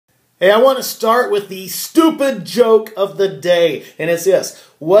Hey, I want to start with the stupid joke of the day, and it's this.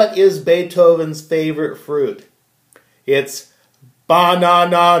 What is Beethoven's favorite fruit? It's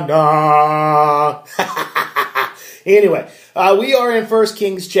banana. Anyway, we are in 1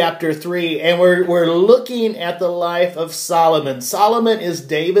 Kings chapter 3, and we're looking at the life of Solomon. Solomon is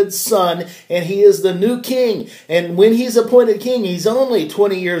David's son, and he is the new king. And when he's appointed king, he's only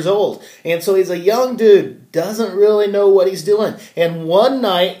 20 years old. And so he's a young dude, doesn't really know what he's doing. And one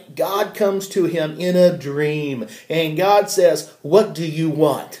night, God comes to him in a dream, and God says, "What do you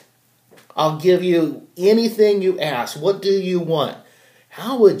want? I'll give you anything you ask. What do you want?"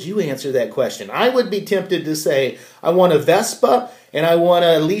 How would you answer that question? I would be tempted to say, I want a Vespa and I want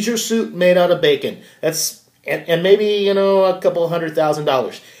a leisure suit made out of bacon. And maybe, a couple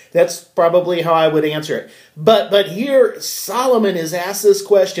 $100,000. That's probably how I would answer it. But here, Solomon is asked this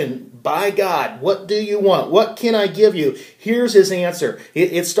question by God. What do you want? What can I give you? Here's his answer.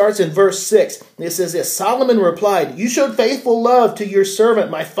 It starts in verse 6. It says this, Solomon replied, "You showed faithful love to your servant,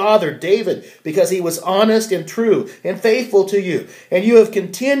 my father David, because he was honest and true and faithful to you. And you have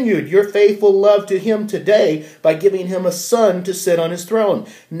continued your faithful love to him today by giving him a son to sit on his throne.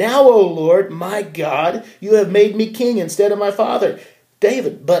 Now, O Lord, my God, you have made me king instead of my father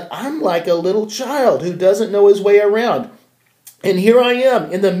David, but I'm like a little child who doesn't know his way around. And here I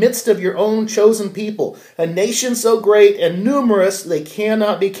am in the midst of your own chosen people, a nation so great and numerous they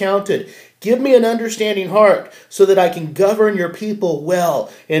cannot be counted. Give me an understanding heart so that I can govern your people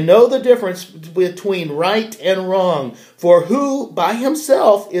well and know the difference between right and wrong. For who by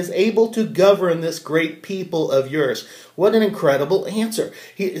himself is able to govern this great people of yours?" What an incredible answer.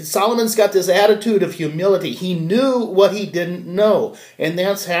 Solomon's got this attitude of humility. He knew what he didn't know. And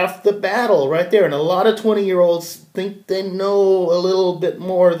that's half the battle right there. And a lot of 20-year-olds think they know a little bit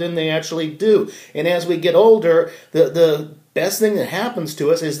more than they actually do. And as we get older, the best thing that happens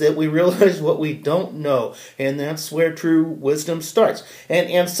to us is that we realize what we don't know. And that's where true wisdom starts.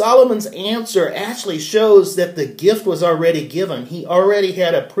 And Solomon's answer actually shows that the gift was already given. He already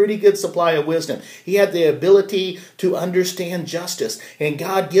had a pretty good supply of wisdom. He had the ability to understand justice. And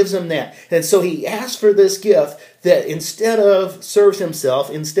God gives him that. And so he asks for this gift that instead of serves himself,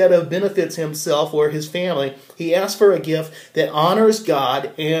 instead of benefits himself or his family, he asks for a gift that honors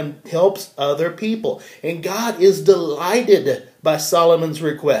God and helps other people. And God is delighted by Solomon's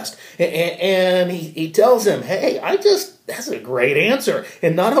request. And he tells him, hey, that's a great answer.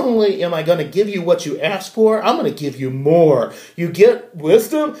 And not only am I going to give you what you asked for, I'm going to give you more. You get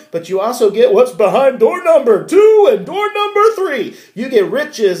wisdom, but you also get what's behind door number 2 and door number 3. You get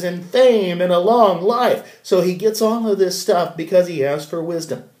riches and fame and a long life. So he gets all of this stuff because he asked for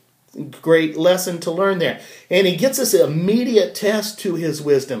wisdom. Great lesson to learn there. And he gets this immediate test to his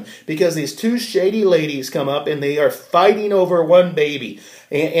wisdom because these two shady ladies come up and they are fighting over one baby.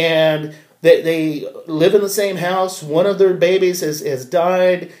 And they live in the same house. One of their babies has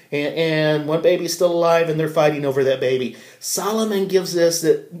died, and one baby's still alive, and they're fighting over that baby. Solomon gives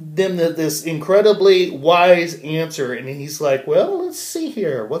them this incredibly wise answer, and he's like, well, let's see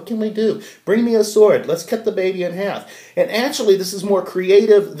here. What can we do? Bring me a sword. Let's cut the baby in half. And actually, this is more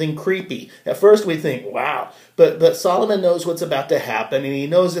creative than creepy. At first, we think, wow. But Solomon knows what's about to happen, and he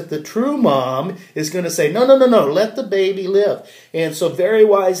knows that the true mom is going to say, no, let the baby live. And so very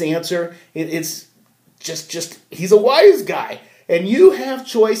wise answer. It's just he's a wise guy. And you have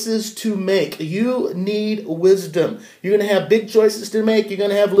choices to make. You need wisdom. You're going to have big choices to make. You're going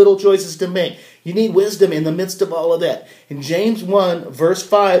to have little choices to make. You need wisdom in the midst of all of that. And James 1 verse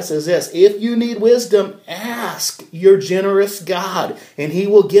 5 says this, if you need wisdom, ask your generous God, and he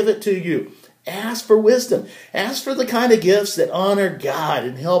will give it to you. Ask for wisdom. Ask for the kind of gifts that honor God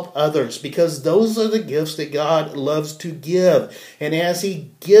and help others, because those are the gifts that God loves to give. And as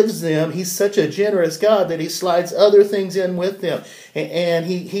he gives them, he's such a generous God that he slides other things in with them. And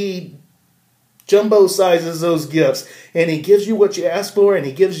he jumbo sizes those gifts. And he gives you what you ask for, and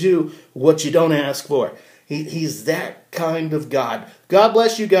he gives you what you don't ask for. He's that kind of God. God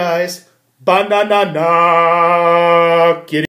bless you guys. Banana.